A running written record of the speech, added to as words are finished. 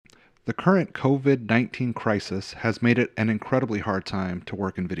The current COVID-19 crisis has made it an incredibly hard time to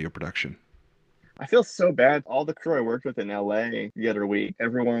work in video production. I feel so bad. All the crew I worked with in LA the other week,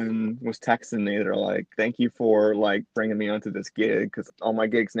 everyone was texting me. They're like, "Thank you for bringing me onto this gig because all my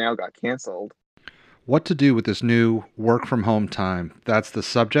gigs now got canceled." What to do with this new work from home time? That's the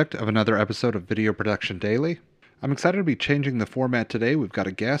subject of another episode of Video Production Daily. I'm excited to be changing the format today. We've got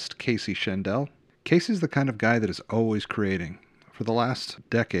a guest, Casey Shendel. Casey's the kind of guy that is always creating. For the last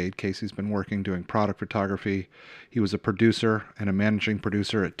decade, Casey's been working doing product photography. He was a producer and a managing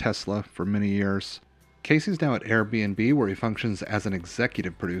producer at Tesla for many years. Casey's now at Airbnb, where he functions as an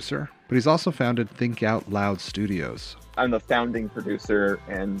executive producer, but he's also founded Think Out Loud Studios. I'm the founding producer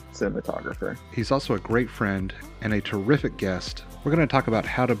and cinematographer. He's also a great friend and a terrific guest. We're going to talk about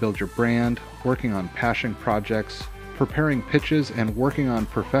how to build your brand, working on passion projects, preparing pitches, and working on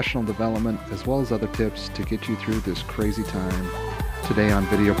professional development, as well as other tips to get you through this crazy time today on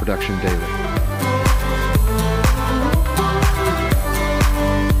Video Production Daily.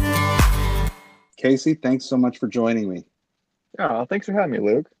 Casey, thanks so much for joining me. Oh, thanks for having me,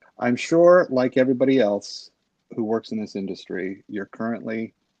 Luke. I'm sure, like everybody else who works in this industry, you're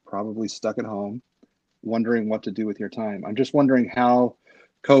currently probably stuck at home, wondering what to do with your time. I'm just wondering how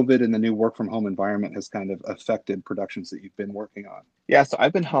COVID and the new work from home environment has kind of affected productions that you've been working on. Yeah, so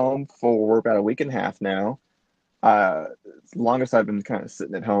I've been home for about a week and a half now. Longest I've been kind of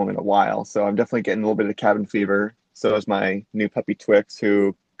sitting at home in a while, so I'm definitely getting a little bit of cabin fever. So is my new puppy Twix,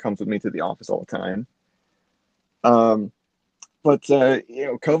 who comes with me to the office all the time. But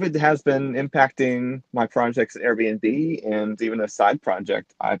COVID has been impacting my projects at Airbnb and even a side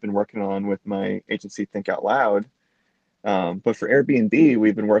project I've been working on with my agency Think Out Loud. But for Airbnb,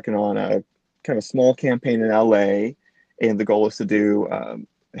 we've been working on a kind of small campaign in LA, and the goal is to do a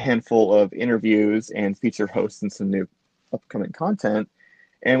handful of interviews and feature hosts and some new upcoming content.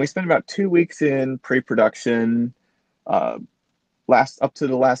 And we spent about 2 weeks in pre-production, up to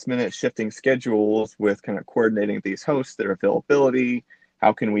the last minute shifting schedules with kind of coordinating these hosts, their availability.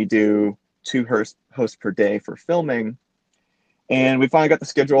 How can we do two hosts per day for filming? And we finally got the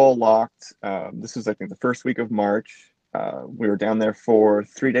schedule all locked. This was, I think, the first week of March. We were down there for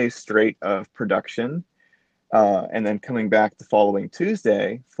 3 days straight of production, and then coming back the following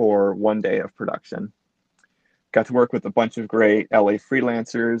Tuesday for 1 day of production. Got to work with a bunch of great LA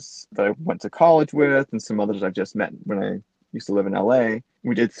freelancers that I went to college with and some others I've just met when I used to live in LA.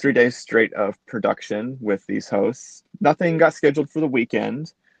 We did 3 days straight of production with these hosts. Nothing got scheduled for the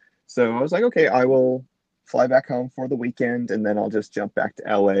weekend. So I was like, okay, I will fly back home for the weekend, and then I'll just jump back to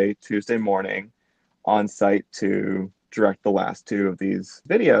LA Tuesday morning on site to direct the last two of these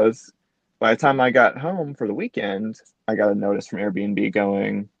videos. By the time I got home for the weekend, I got a notice from Airbnb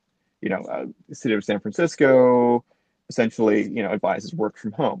going, the city of San Francisco essentially, advises work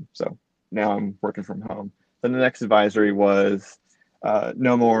from home. So now I'm working from home. Then the next advisory was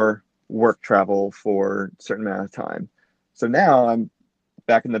no more work travel for a certain amount of time. So now I'm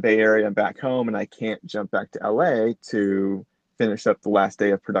back in the Bay Area, I'm back home, and I can't jump back to LA to finish up the last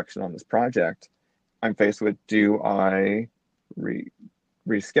day of production on this project. I'm faced with, do I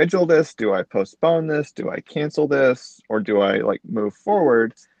reschedule this? Do I postpone this? Do I cancel this? Or do I move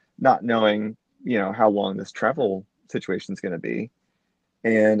forward, not knowing, how long this travel situation is going to be?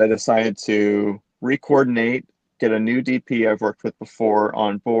 And I decided to re-coordinate, get a new DP I've worked with before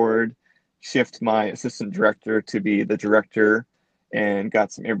on board, shift my assistant director to be the director, and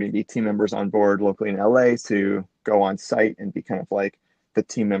got some Airbnb team members on board locally in LA to go on site and be kind of like the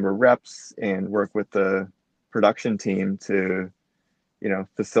team member reps and work with the production team to,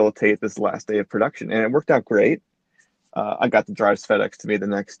 facilitate this last day of production. And it worked out great. I got the drives FedEx to me the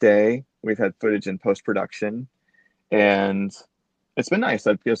next day. We've had footage in post-production, and it's been nice.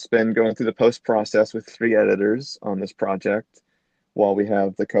 I've just been going through the post process with 3 editors on this project while we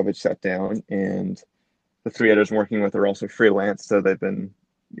have the COVID shutdown. And the 3 editors I'm working with are also freelance, so they've been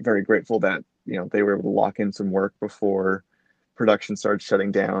very grateful that they were able to lock in some work before production started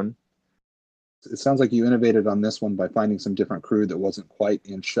shutting down. It sounds like you innovated on this one by finding some different crew that wasn't quite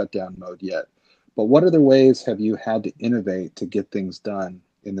in shutdown mode yet. But what other ways have you had to innovate to get things done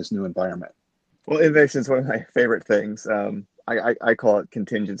in this new environment? Well, innovation is one of my favorite things. I call it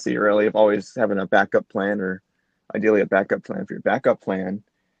contingency, really, of always having a backup plan, or ideally a backup plan for your backup plan.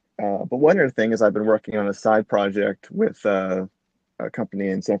 But one other thing is I've been working on a side project with a company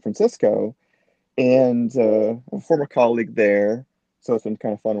in San Francisco, and a former colleague there. So it's been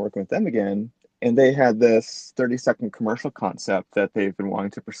kind of fun working with them again. And they had this 30-second commercial concept that they've been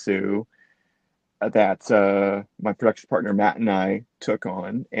wanting to pursue that my production partner Matt and I took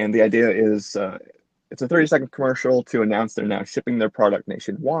on. And the idea is it's a 30-second commercial to announce they're now shipping their product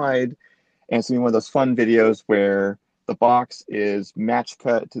nationwide. And it's one of those fun videos where the box is match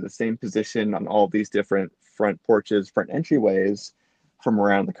cut to the same position on all these different front porches, front entryways from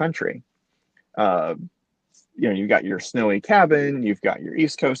around the country. Uh, you've got your snowy cabin, you've got your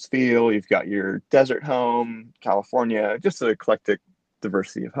East Coast feel, you've got your desert home, California, just an eclectic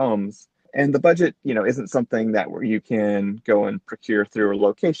diversity of homes. And the budget, isn't something that where you can go and procure through a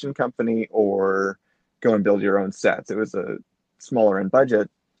location company or go and build your own sets. It was a smaller end budget.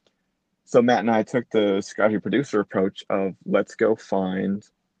 So Matt and I took the scrappy producer approach of let's go find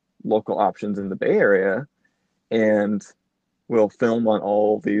local options in the Bay Area and we'll film on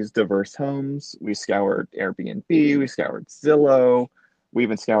all these diverse homes. We scoured Airbnb, we scoured Zillow, we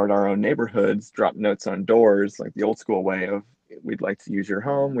even scoured our own neighborhoods, dropped notes on doors, like the old school way of we'd like to use your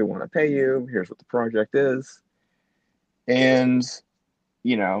home, we want to pay you, here's what the project is. And,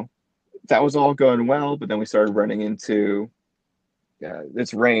 that was all going well, but then we started running into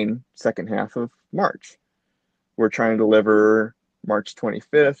it's rain second half of March. We're trying to deliver March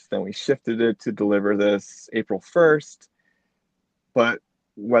 25th, then we shifted it to deliver this April 1st, but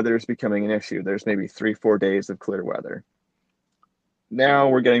weather is becoming an issue. There's maybe 3-4 days of clear weather. Now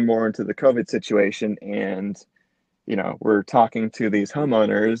we're getting more into the COVID situation, and we're talking to these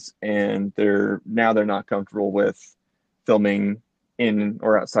homeowners, and they're not comfortable with filming in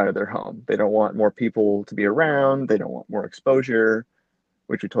or outside of their home. They don't want more people to be around. They don't want more exposure,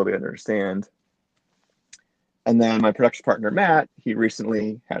 which we totally understand. And then my production partner, Matt, he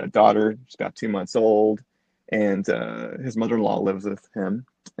recently had a daughter. She's about 2 months old, and his mother-in-law lives with him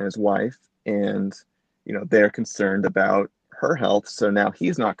and his wife, and they're concerned about her health. So now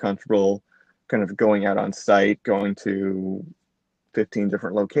he's not comfortable kind of going out on site, going to 15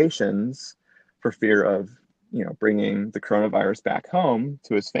 different locations for fear of bringing the coronavirus back home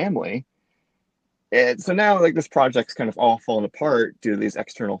to his family. And so now like this project's kind of all fallen apart due to these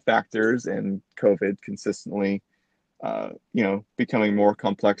external factors and COVID consistently becoming more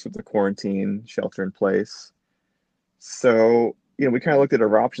complex with the quarantine, shelter in place. So, we kind of looked at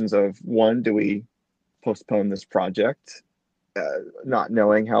our options of one, do we postpone this project, not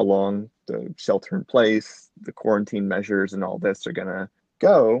knowing how long the shelter in place, the quarantine measures, and all this are going to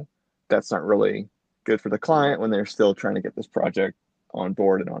go. That's not really good for the client when they're still trying to get this project on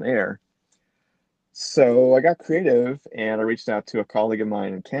board and on air. So I got creative and I reached out to a colleague of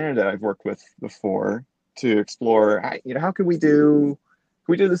mine in Canada I've worked with before to explore, how can we do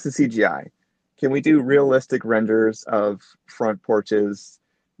this in CGI? Can we do realistic renders of front porches,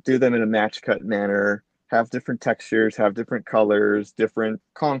 do them in a match cut manner, have different textures, have different colors, different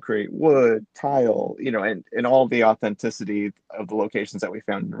concrete, wood, tile, and all the authenticity of the locations that we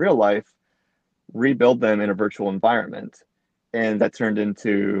found in real life, rebuild them in a virtual environment. And that turned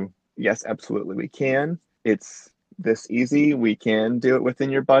into, yes, absolutely, we can. It's this easy. We can do it within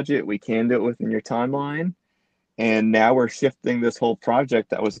your budget. We can do it within your timeline. And now we're shifting this whole project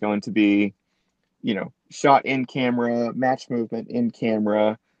that was going to be, shot in camera, match movement in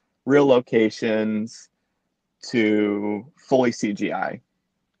camera, real locations, to fully CGI.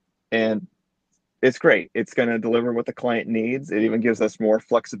 And it's great. It's going to deliver what the client needs. It even gives us more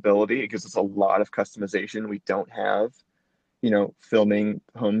flexibility. It gives us a lot of customization we don't have, filming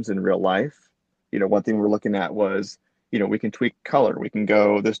homes in real life. One thing we're looking at was, we can tweak color. We can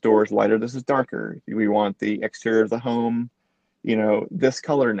go, this door is lighter, this is darker. We want the exterior of the home, this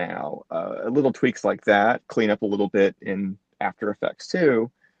color now. Little tweaks like that, clean up a little bit in After Effects too.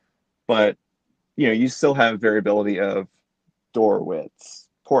 But, you still have variability of door widths,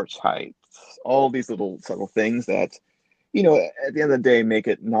 porch heights, all these little subtle things that, at the end of the day, make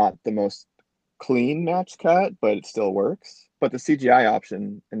it not the most clean match cut, but it still works. But the CGI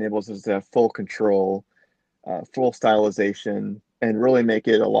option enables us to have full control, full stylization, and really make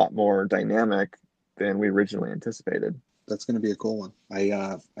it a lot more dynamic than we originally anticipated. That's going to be a cool one.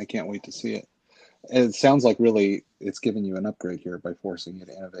 I can't wait to see it. It sounds like really it's giving you an upgrade here by forcing you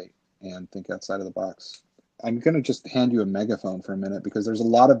to innovate and think outside of the box. I'm going to just hand you a megaphone for a minute because there's a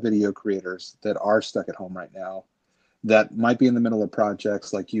lot of video creators that are stuck at home right now that might be in the middle of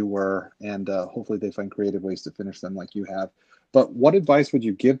projects like you were, and hopefully they find creative ways to finish them like you have. But what advice would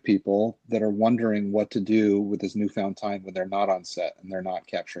you give people that are wondering what to do with this newfound time when they're not on set and they're not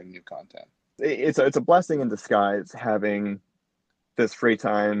capturing new content? It's a blessing in disguise having this free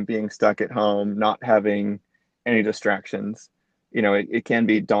time, being stuck at home, not having any distractions. It can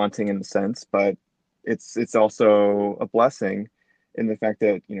be daunting in the sense, but it's also a blessing in the fact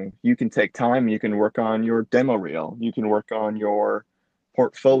that you can take time, you can work on your demo reel, you can work on your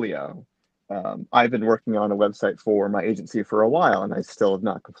portfolio. I've been working on a website for my agency for a while and I still have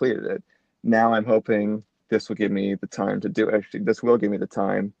not completed it. Now I'm hoping this will give me the time to do it. Actually, this will give me the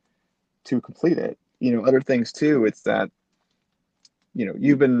time to complete it. Other things too, it's that,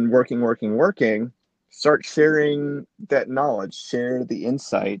 you've been working. Start sharing that knowledge, share the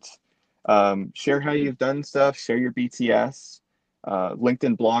insights, share how you've done stuff, share your BTS.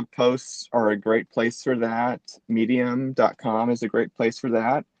 LinkedIn blog posts are a great place for that. Medium.com is a great place for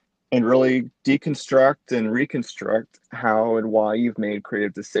that. And really deconstruct and reconstruct how and why you've made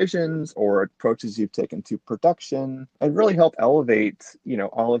creative decisions or approaches you've taken to production, and really help elevate,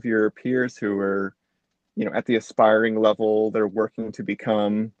 all of your peers who are, at the aspiring level. They're working to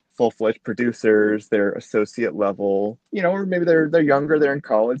become full-fledged producers. They're associate level, or maybe they're younger, they're in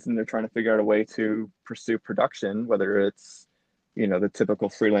college, and they're trying to figure out a way to pursue production, whether it's, the typical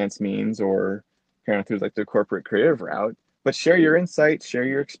freelance means or kind of through like the corporate creative route. But share your insights, share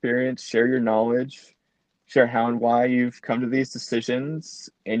your experience, share your knowledge, share how and why you've come to these decisions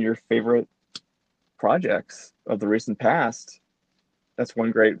and your favorite projects of the recent past. That's one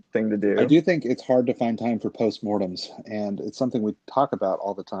great thing to I do. do think it's hard to find time for postmortems, and it's something we talk about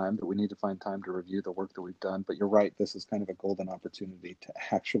all the time, that we need to find time to review the work that we've done. But you're right, this is kind of a golden opportunity to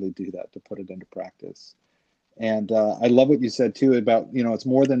actually do that, to put it into practice. And I love what you said too about, it's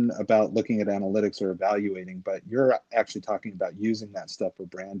more than about looking at analytics or evaluating, but you're actually talking about using that stuff for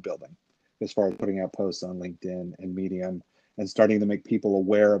brand building, as far as putting out posts on LinkedIn and Medium and starting to make people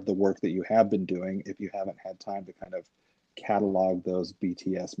aware of the work that you have been doing if you haven't had time to kind of catalog those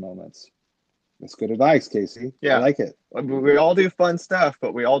BTS moments. That's good advice, Casey. I Yeah. like it. We all do fun stuff,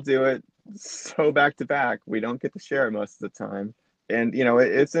 but we all do it so back to back. We don't get to share it most of the time. And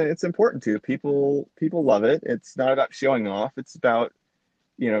it's important to people love it. It's not about showing off. It's about,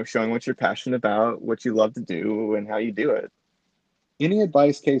 showing what you're passionate about, what you love to do, and how you do it. Any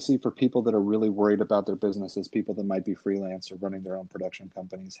advice, Casey, for people that are really worried about their businesses, people that might be freelance or running their own production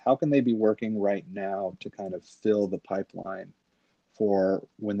companies? How can they be working right now to kind of fill the pipeline for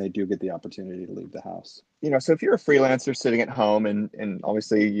when they do get the opportunity to leave the house? So if you're a freelancer sitting at home and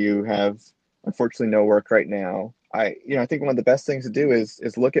obviously you have unfortunately no work right now, I think one of the best things to do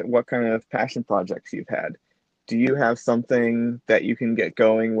is look at what kind of passion projects you've had. Do you have something that you can get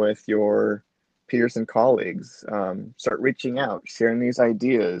going with your peers and colleagues? Start reaching out, sharing these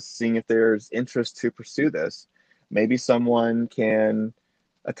ideas, seeing if there's interest to pursue this. Maybe someone can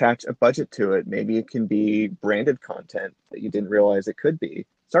attach a budget to it. Maybe it can be branded content that you didn't realize it could be.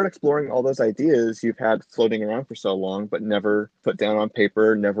 Start exploring all those ideas you've had floating around for so long, but never put down on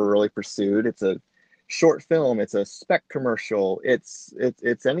paper, never really pursued. It's a short film, it's a spec commercial, it's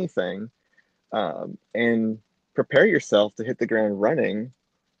anything, and prepare yourself to hit the ground running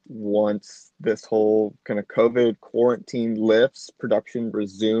once this whole kind of COVID quarantine lifts, production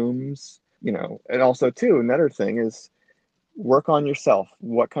resumes. And also too, another thing is work on yourself.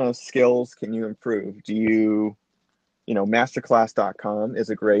 What kind of skills can you improve? Masterclass.com is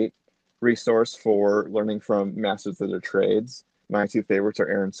a great resource for learning from masters of their trades. My two favorites are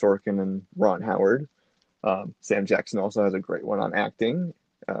Aaron Sorkin and Ron Howard. Sam Jackson also has a great one on acting.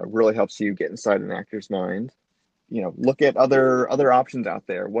 Really helps you get inside an actor's mind. Look at other options out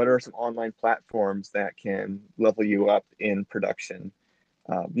there. What are some online platforms that can level you up in production?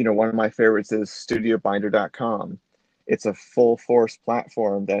 One of my favorites is StudioBinder.com. It's a full force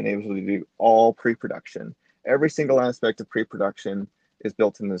platform that enables you to do all pre-production. Every single aspect of pre-production is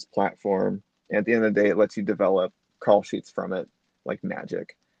built in this platform. And at the end of the day, it lets you develop call sheets from it like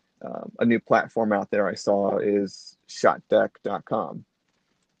magic. A new platform out there I saw is ShotDeck.com.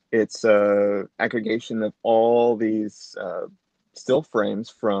 It's a aggregation of all these still frames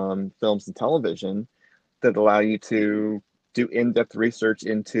from films and television that allow you to do in-depth research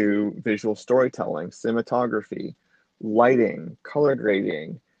into visual storytelling, cinematography, lighting, color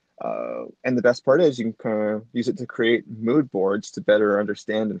grading. And the best part is you can kind of use it to create mood boards to better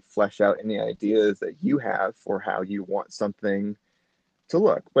understand and flesh out any ideas that you have for how you want something to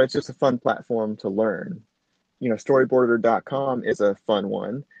look. But it's just a fun platform to learn. Storyboarder.com is a fun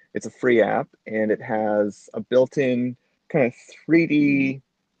one. It's a free app and it has a built-in kind of 3D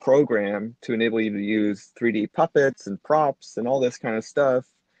program to enable you to use 3D puppets and props and all this kind of stuff.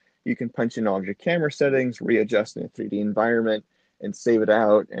 You can punch in all of your camera settings, readjust in a 3D environment, and save it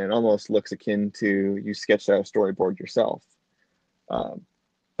out, and it almost looks akin to you sketched out a storyboard yourself.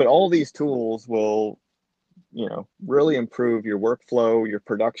 But all these tools will, really improve your workflow, your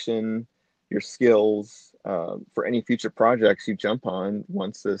production, your skills for any future projects you jump on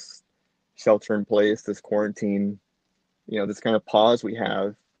once this shelter in place, this quarantine, this kind of pause we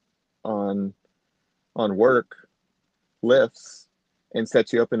have on work lifts and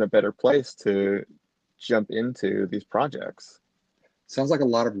sets you up in a better place to jump into these projects. Sounds like a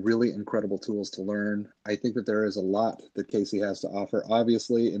lot of really incredible tools to learn. I think that there is a lot that Casey has to offer.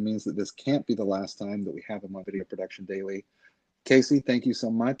 Obviously, it means that this can't be the last time that we have him on Video Production Daily. Casey, thank you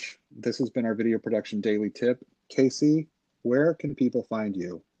so much. This has been our Video Production Daily tip. Casey, where can people find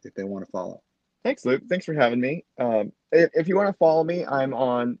you if they want to follow? Thanks, Luke. Thanks for having me. If you want to follow me, I'm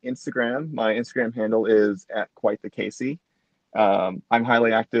on Instagram. My Instagram handle is at quite the Casey. I'm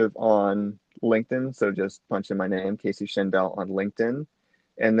highly active on LinkedIn, so just punch in my name, Casey Shendel, on LinkedIn.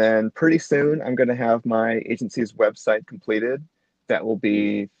 And then pretty soon, I'm going to have my agency's website completed. That will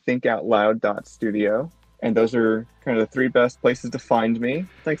be thinkoutloud.studio. And those are kind of the three best places to find me.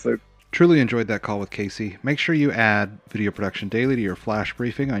 Thanks, Luke. Truly enjoyed that call with Casey. Make sure you add Video Production Daily to your flash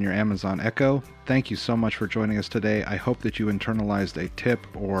briefing on your Amazon Echo. Thank you so much for joining us today. I hope that you internalized a tip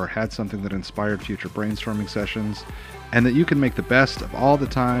or had something that inspired future brainstorming sessions, and that you can make the best of all the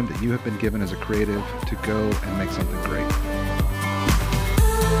time that you have been given as a creative to go and make something great.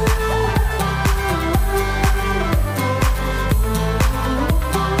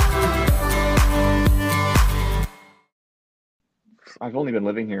 I've only been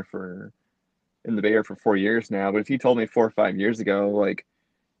living here in the Bay Area for 4 years now, but if you told me 4 or 5 years ago, like,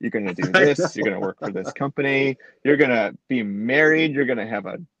 you're going to do this, you're going to work for this company, you're going to be married, you're going to have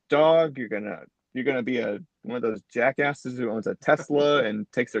a dog, you're going to be one of those jackasses who owns a Tesla and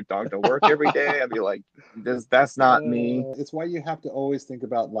takes their dog to work every day, I'd be like, that's not me. It's why you have to always think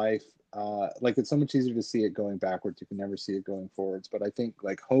about life. Like, it's so much easier to see it going backwards. You can never see it going forwards. But I think,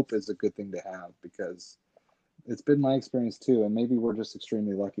 like, hope is a good thing to have, because it's been my experience too, and maybe we're just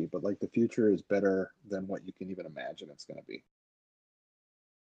extremely lucky, but like, the future is better than what you can even imagine it's going to be.